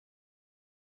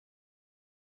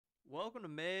Welcome to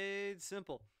Made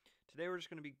Simple. Today we're just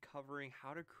going to be covering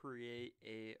how to create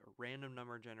a random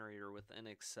number generator within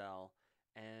Excel.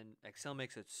 And Excel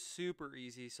makes it super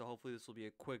easy, so hopefully this will be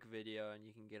a quick video and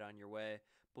you can get on your way.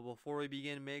 But before we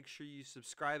begin, make sure you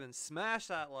subscribe and smash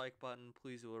that like button.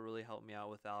 Please, it will really help me out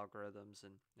with algorithms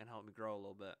and help me grow a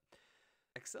little bit.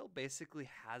 Excel basically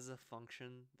has a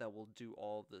function that will do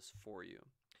all of this for you.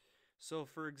 So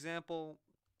for example,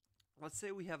 let's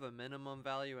say we have a minimum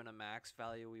value and a max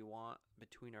value we want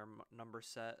between our number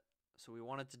set. So we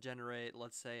want it to generate,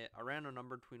 let's say, a random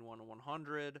number between 1 and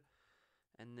 100,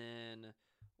 and then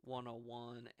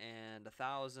 101 and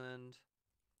 1,000.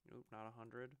 Nope, not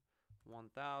 100.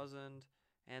 1,000.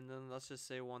 And then let's just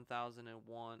say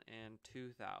 1,001 and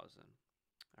 2,000.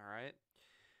 All right.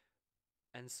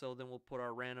 And so then we'll put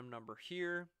our random number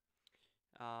here.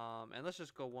 And let's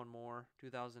just go one more,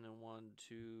 2001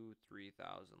 to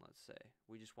 3000, let's say.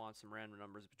 We just want some random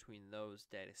numbers between those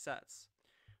data sets.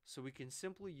 So we can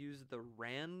simply use the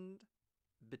RANDBETWEEN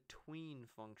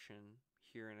function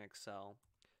here in Excel,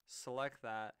 select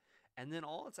that, and then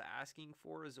all it's asking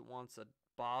for is it wants a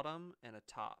bottom and a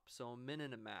top. So a min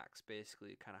and a max,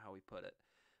 basically, kind of how we put it.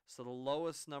 So the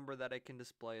lowest number that it can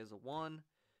display is a 1,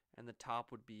 and the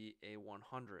top would be a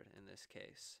 100 in this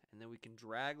case. And then we can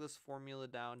drag this formula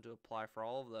down to apply for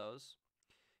all of those.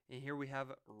 And here we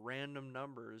have random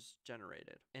numbers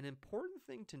generated. An important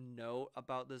thing to note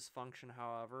about this function,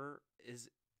 however, is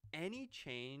any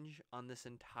change on this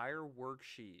entire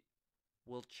worksheet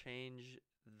will change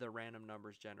the random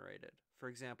numbers generated. For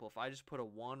example, if I just put a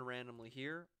 1 randomly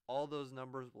here, all those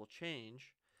numbers will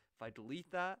change. If I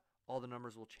delete that, all the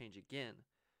numbers will change again.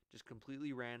 Just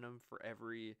completely random for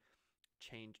every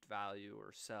changed value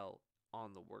or cell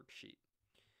on the worksheet.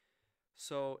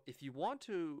 So if you want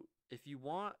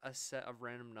a set of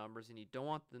random numbers and you don't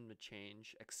want them to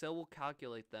change, Excel will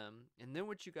calculate them, and then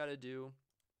what you got to do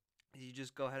is you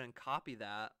just go ahead and copy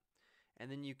that,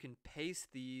 and then you can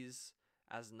paste these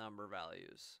as number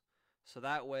values. So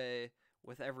that way,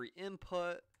 with every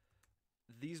input,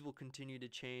 these will continue to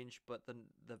change, but the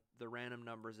random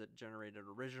numbers it generated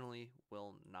originally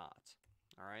will not.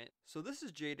 All right. So this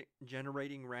is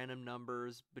generating random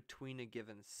numbers between a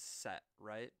given set,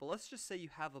 right? But let's just say you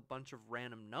have a bunch of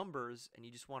random numbers and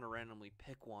you just want to randomly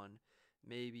pick one,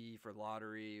 maybe for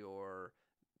lottery or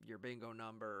your bingo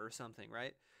number or something,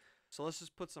 right? So let's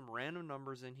just put some random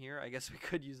numbers in here. I guess we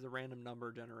could use the random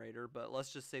number generator, but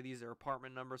let's just say these are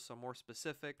apartment numbers, so more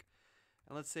specific.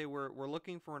 And let's say we're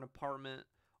looking for an apartment.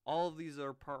 All of these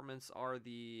apartments are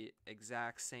the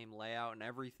exact same layout and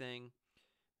everything.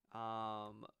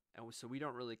 And so we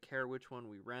don't really care which one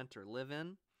we rent or live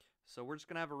in. So we're just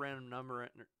going to have a random number,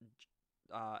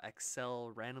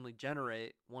 Excel randomly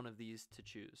generate one of these to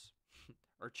choose,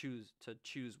 or choose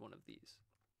one of these,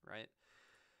 right?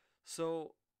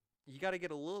 So you got to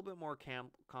get a little bit more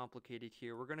complicated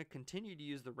here. We're going to continue to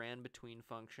use the RANDBETWEEN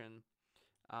function.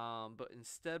 But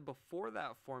instead, before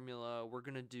that formula, we're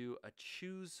going to do a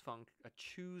choose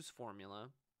formula.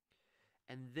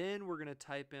 And then we're going to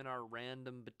type in our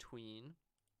random between.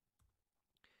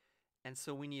 And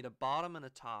so we need a bottom and a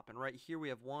top. And right here we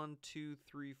have 1, 2,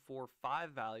 3, 4,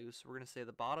 5 values. So we're going to say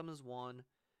the bottom is 1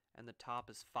 and the top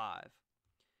is 5.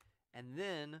 And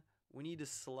then we need to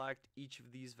select each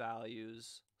of these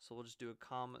values. So we'll just do a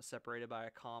comma separated by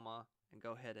a comma and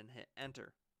go ahead and hit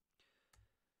enter.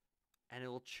 And it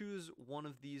will choose one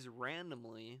of these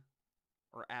randomly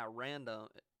or at random,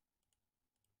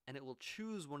 and it will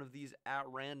choose one of these at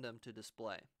random to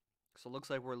display. So it looks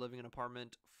like we're living in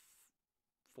apartment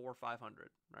 4500,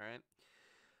 all right?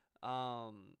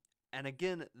 And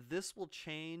again, this will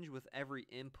change with every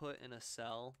input in a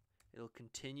cell. It'll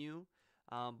continue,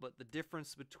 but the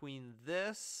difference between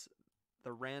this, the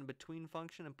RANDBETWEEN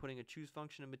function, and putting a choose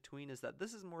function in between is that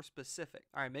this is more specific.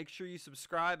 All right, make sure you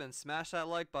subscribe and smash that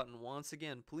like button once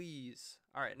again, please.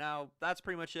 All right, now that's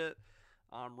pretty much it.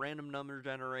 Random number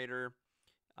generator.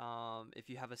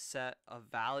 If you have a set of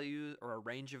values or a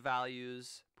range of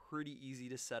values, pretty easy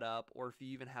to set up. Or if you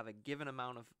even have a given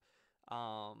amount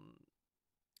of,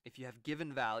 if you have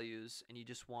given values and you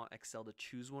just want Excel to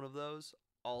choose one of those,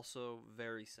 also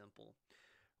very simple.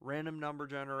 Random number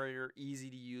generator, easy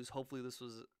to use. Hopefully this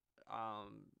was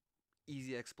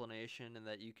easy explanation and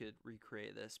that you could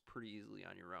recreate this pretty easily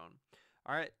on your own.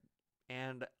 All right,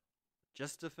 and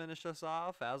just to finish us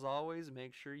off, as always,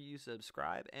 make sure you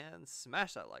subscribe and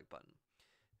smash that like button.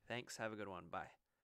 Thanks. Have a good one. Bye.